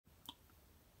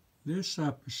This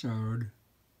episode,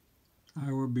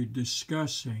 I will be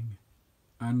discussing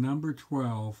a number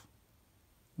 12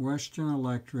 Western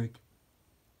Electric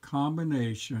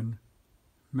combination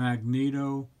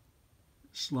Magneto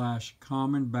 /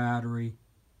 common battery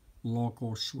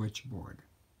local switchboard.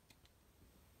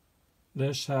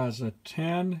 This has a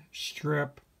 10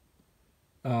 strip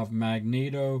of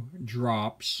Magneto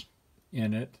drops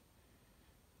in it.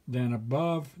 Then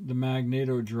above the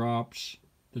Magneto drops,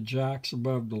 the jacks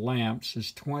above the lamps,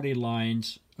 is 20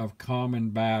 lines of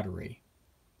common battery.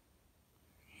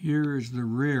 Here is the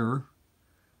rear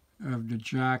of the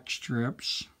jack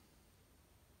strips.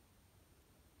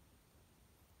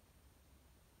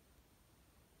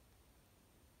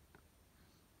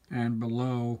 And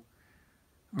below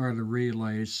are the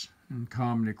relays and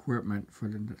common equipment for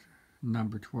the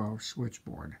number 12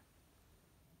 switchboard.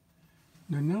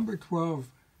 The number 12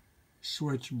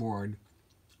 switchboard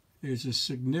is a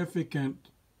significant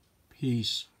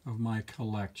piece of my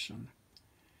collection.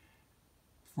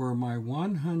 For my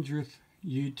 100th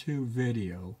YouTube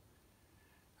video,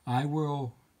 I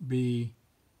will be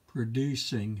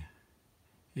producing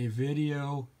a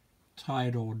video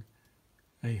titled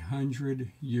A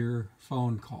 100-Year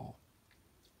Phone Call.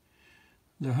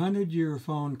 The 100-year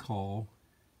phone call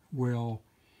will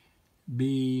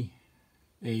be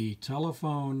a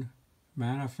telephone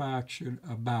manufactured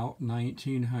about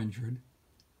 1900,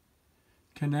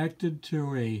 connected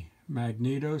to a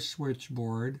Magneto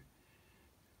switchboard,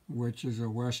 which is a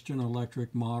Western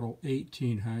Electric model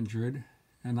 1800,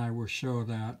 and I will show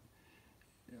that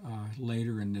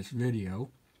later in this video.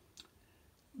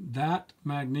 That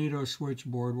Magneto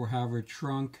switchboard will have a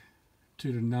trunk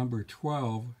to the number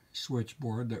 12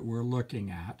 switchboard that we're looking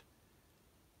at.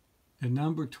 The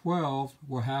number 12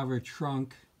 will have a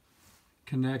trunk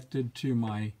connected to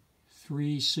my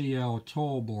 3CL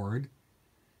toll board,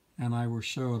 and I will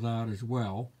show that as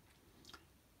well.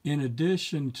 In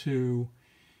addition to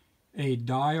a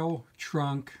dial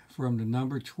trunk from the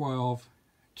number 12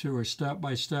 to a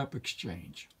step-by-step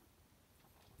exchange.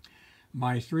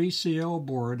 My 3CL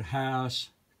board has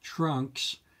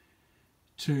trunks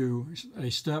to a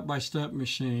step-by-step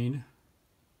machine,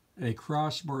 a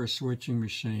crossbar switching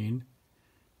machine,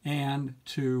 and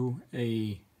to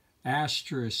a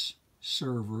Asterisk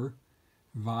server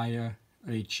via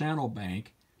a channel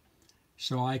bank,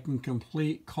 so I can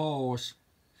complete calls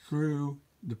through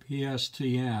the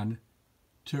PSTN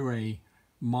to a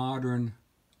modern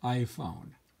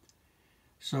iPhone.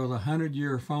 So the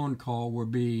 100-year phone call will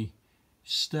be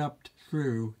stepped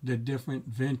through the different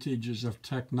vintages of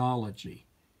technology.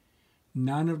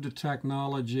 None of the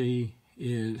technology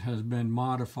has been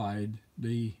modified.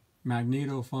 The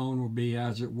Magneto phone will be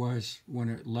as it was when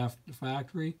it left the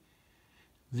factory.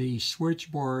 The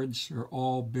switchboards are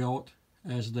all built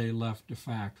as they left the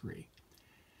factory.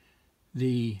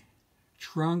 The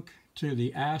trunk to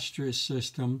the Asterisk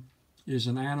system is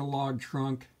an analog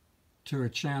trunk to a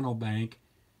channel bank,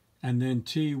 and then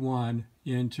T1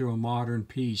 into a modern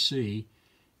PC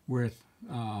with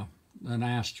an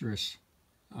Asterisk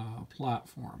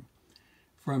platform.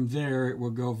 From there it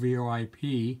will go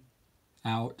VoIP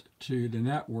out to the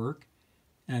network,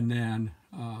 and then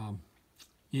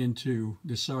into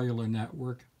the cellular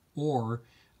network, or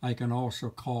I can also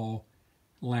call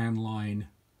landline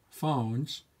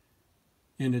phones.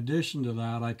 In addition to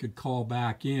that, I could call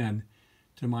back in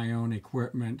to my own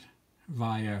equipment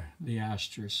via the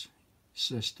Asterisk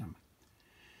system.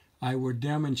 I would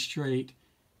demonstrate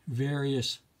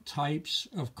various types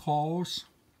of calls,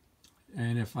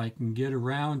 and if I can get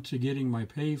around to getting my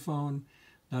payphone,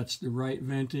 that's the right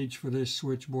vintage for this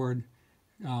switchboard,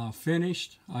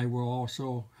 finished, I will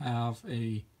also have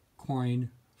a coin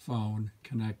phone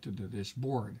connected to this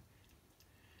board.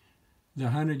 The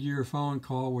 100-year phone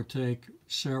call would take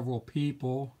several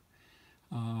people,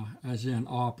 as in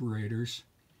operators.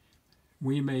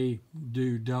 We may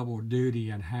do double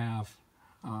duty and have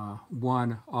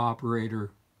one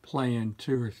operator playing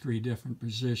 2 or 3 different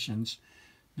positions,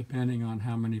 depending on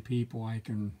how many people I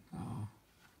can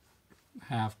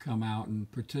have come out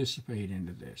and participate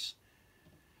into this.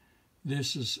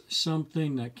 This is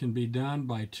something that can be done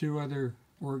by 2 other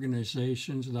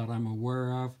organizations that I'm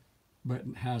aware of, but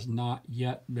has not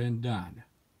yet been done.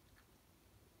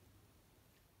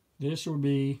 This will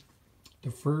be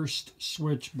the first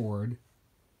switchboard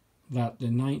that the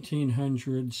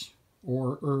 1900s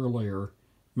or earlier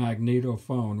Magneto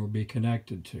phone will be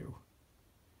connected to.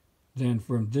 Then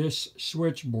from this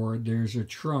switchboard there's a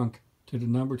trunk to the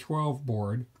number 12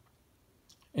 board,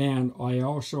 and I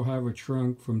also have a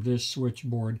trunk from this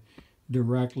switchboard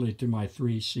directly to my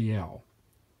 3CL.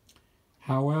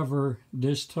 However,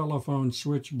 this telephone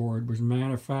switchboard was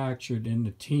manufactured in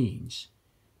the teens,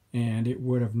 and it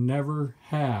would have never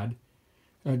had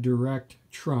a direct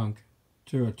trunk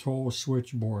to a toll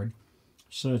switchboard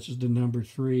such as the number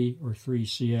 3 or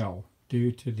 3CL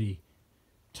due to the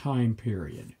time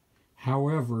period.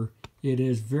 However, it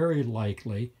is very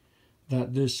likely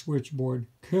that this switchboard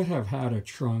could have had a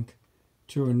trunk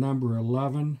to a number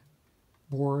 11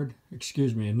 board,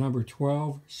 a number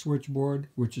 12 switchboard,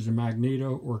 which is a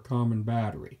Magneto or common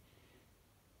battery.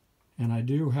 And I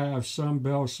do have some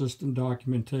Bell system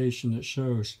documentation that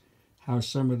shows how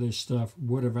some of this stuff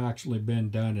would have actually been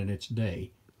done in its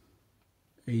day.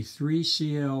 A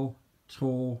 3CL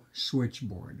toll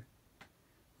switchboard.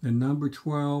 The number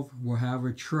 12 will have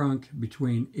a trunk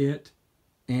between it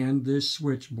and this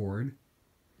switchboard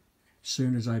as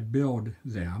soon as I build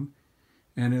them,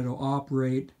 and it'll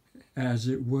operate as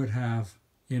it would have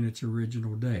in its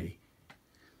original day.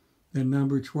 The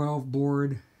number 12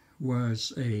 board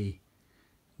was a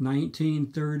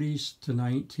 1930s to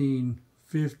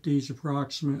 1950s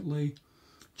approximately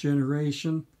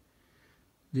generation.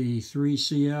 The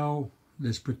 3CL,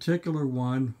 this particular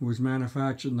one, was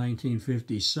manufactured in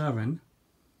 1957,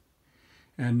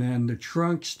 and then the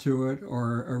trunks to it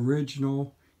are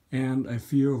original, and a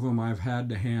few of them I've had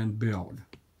to hand build.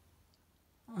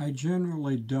 I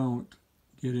generally don't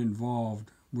get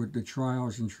involved with the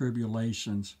trials and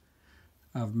tribulations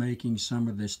of making some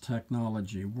of this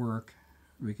technology work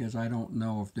because I don't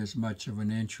know if there's much of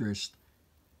an interest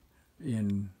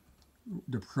in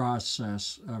the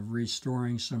process of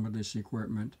restoring some of this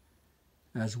equipment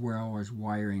as well as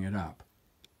wiring it up.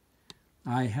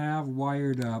 I have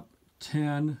wired up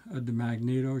 10 of the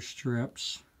Magneto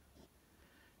strips,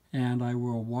 and I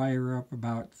will wire up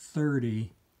about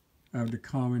 30 of the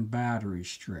common battery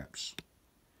strips.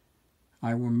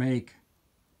 I will make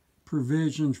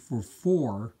provisions for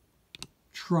 4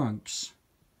 trunks.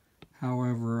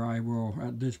 However, I will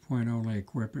at this point only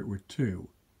equip it with 2.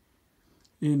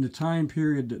 In the time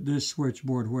period that this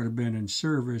switchboard would have been in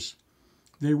service,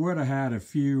 they would have had a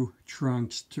few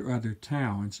trunks to other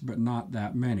towns, but not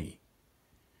that many.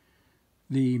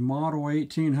 The Model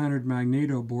 1800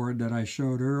 Magneto board that I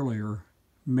showed earlier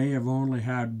may have only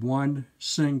had one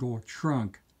single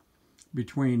trunk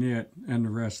between it and the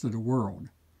rest of the world,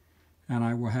 and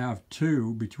I will have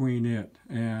 2 between it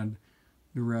and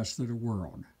the rest of the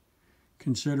world.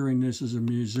 Considering this is a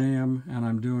museum and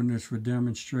I'm doing this for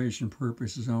demonstration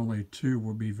purposes, only 2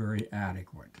 will be very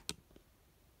adequate.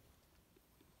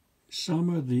 Some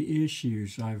of the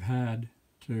issues I've had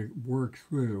to work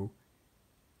through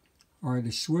are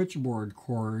the switchboard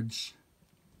cords.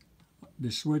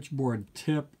 The switchboard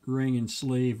tip, ring, and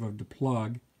sleeve of the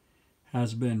plug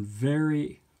has been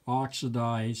very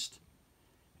oxidized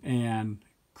and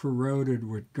corroded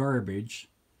with garbage,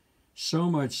 so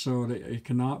much so that it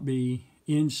cannot be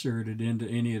inserted into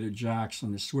any of the jacks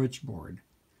on the switchboard.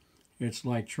 It's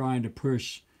like trying to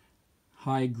push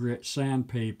high grit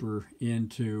sandpaper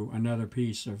into another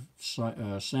piece of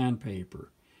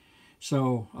sandpaper.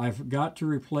 So I've got to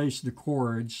replace the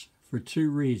cords for 2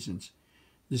 reasons.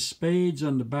 The spades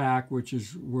on the back, which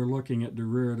is, we're looking at the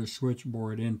rear of the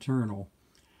switchboard internal,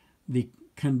 the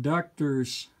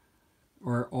conductors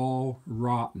are all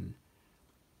rotten.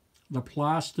 The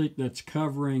plastic that's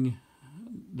covering,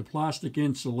 the plastic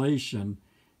insulation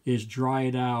is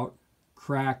dried out,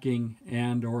 cracking,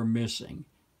 and or missing,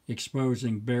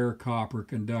 exposing bare copper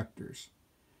conductors.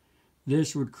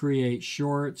 This would create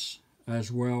shorts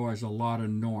as well as a lot of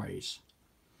noise.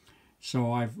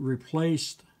 So I've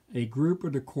replaced a group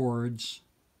of the cords,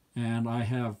 and I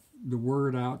have the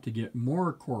word out to get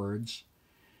more cords,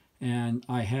 and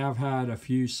I have had a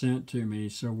few sent to me,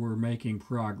 so we're making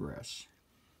progress.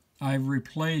 I've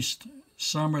replaced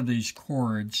some of these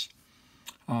cords,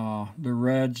 the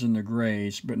reds and the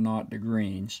grays, but not the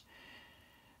greens.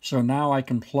 So now I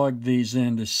can plug these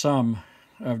into some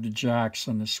of the jacks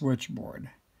on the switchboard.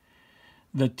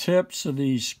 The tips of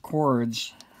these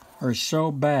cords are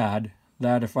so bad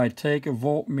that if I take a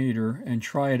voltmeter and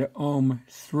try to ohm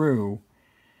through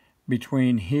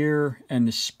between here and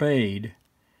the spade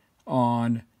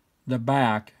on the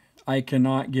back, I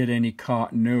cannot get any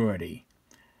continuity.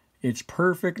 It's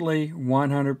perfectly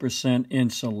 100%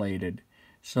 insulated,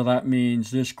 so that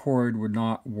means this cord would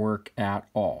not work at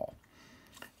all,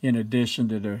 in addition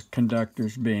to the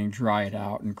conductors being dried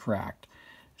out and cracked.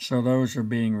 So those are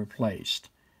being replaced.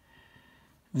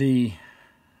 The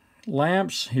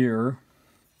lamps here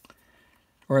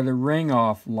are the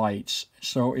ring-off lights.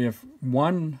 So if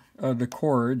one of the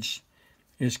cords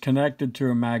is connected to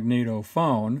a Magneto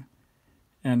phone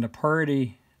and the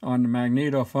party on the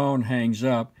Magneto phone hangs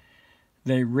up,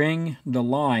 they ring the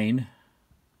line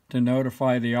to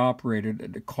notify the operator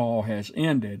that the call has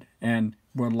ended, and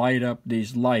will light up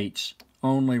these lights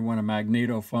only when a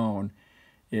magnetophone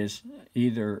is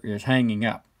hanging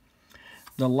up.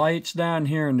 The lights down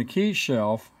here in the key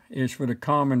shelf is for the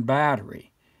common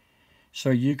battery. So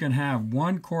you can have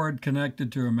one cord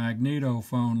connected to a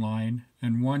magnetophone line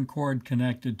and one cord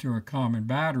connected to a common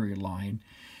battery line,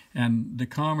 and the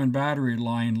common battery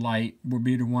line light will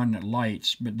be the one that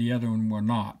lights, but the other one will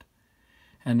not.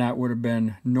 And that would have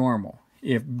been normal.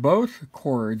 If both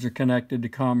cords are connected to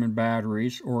common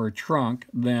batteries or a trunk,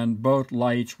 then both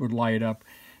lights would light up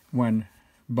when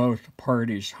both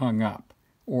parties hung up,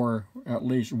 or at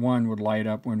least one would light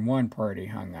up when one party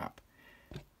hung up.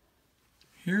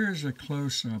 Here's a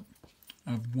close-up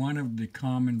of one of the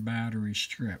common battery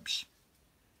strips.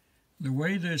 The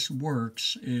way this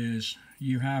works is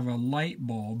you have a light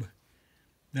bulb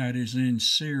that is in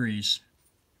series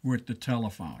with the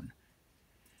telephone.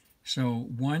 So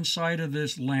one side of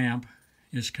this lamp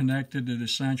is connected to the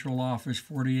central office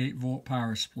 48-volt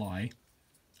power supply.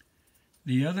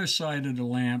 The other side of the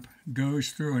lamp goes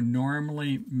through a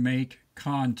normally make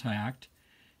contact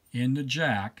in the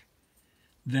jack,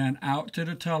 then out to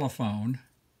the telephone,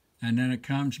 and then it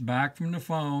comes back from the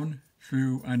phone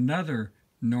through another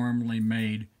normally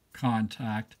made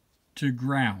contact to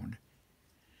ground.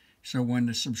 So when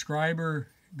the subscriber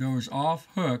goes off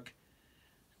hook,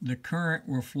 the current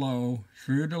will flow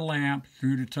through the lamp,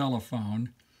 through the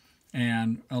telephone,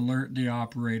 and alert the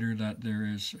operator that there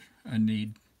is a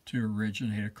need to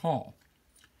originate a call.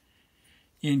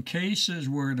 In cases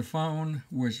where the phone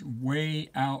was way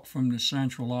out from the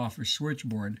central office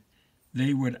switchboard,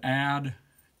 they would add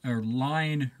a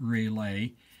line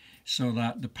relay so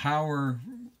that the power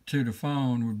to the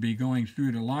phone would be going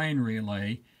through the line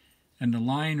relay, and the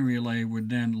line relay would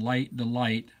then light the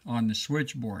light on the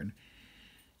switchboard.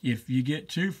 If you get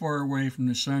too far away from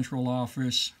the central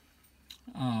office,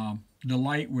 the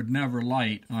light would never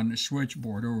light on the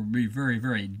switchboard, or would be very,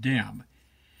 very dim.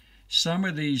 Some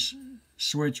of these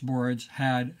switchboards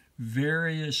had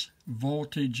various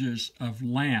voltages of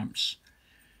lamps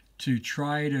to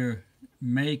try to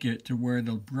make it to where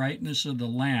the brightness of the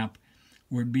lamp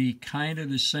would be kind of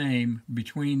the same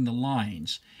between the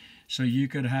lines. So you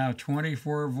could have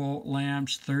 24-volt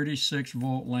lamps,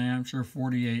 36-volt lamps, or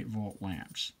 48-volt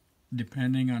lamps,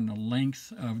 depending on the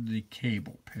length of the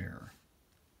cable pair.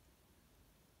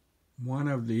 One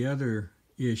of the other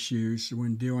issues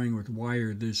when dealing with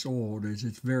wire this old is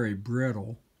it's very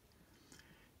brittle.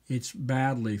 It's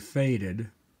badly faded,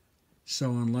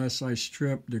 so unless I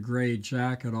strip the gray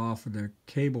jacket off of the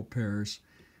cable pairs,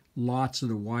 lots of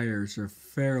the wires are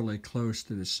fairly close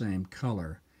to the same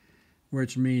color,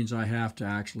 which means I have to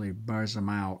actually buzz them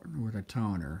out with a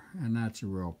toner, and that's a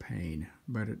real pain,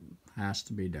 but it has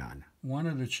to be done. One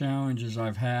of the challenges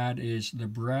I've had is the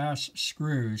brass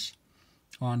screws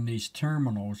on these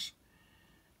terminals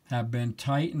have been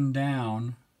tightened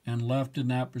down and left in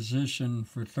that position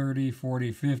for 30,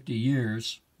 40, 50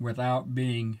 years without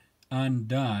being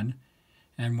undone,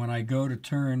 and when I go to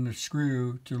turn the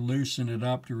screw to loosen it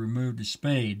up to remove the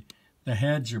spade, the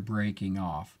heads are breaking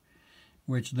off,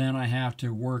 which then I have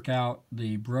to work out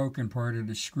the broken part of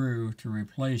the screw to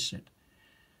replace it.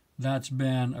 That's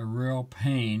been a real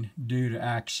pain due to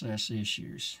access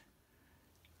issues.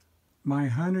 My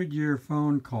 100-year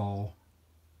phone call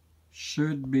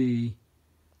should be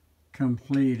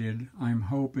completed, I'm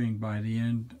hoping, by the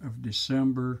end of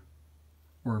December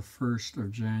or 1st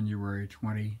of January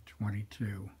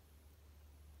 2022.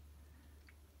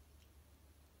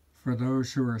 For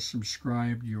those who are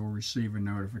subscribed, you'll receive a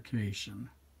notification.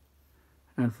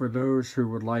 And for those who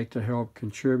would like to help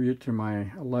contribute to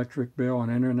my electric bill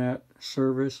and internet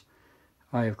service,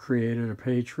 I have created a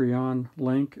Patreon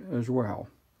link as well.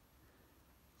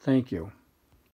 Thank you.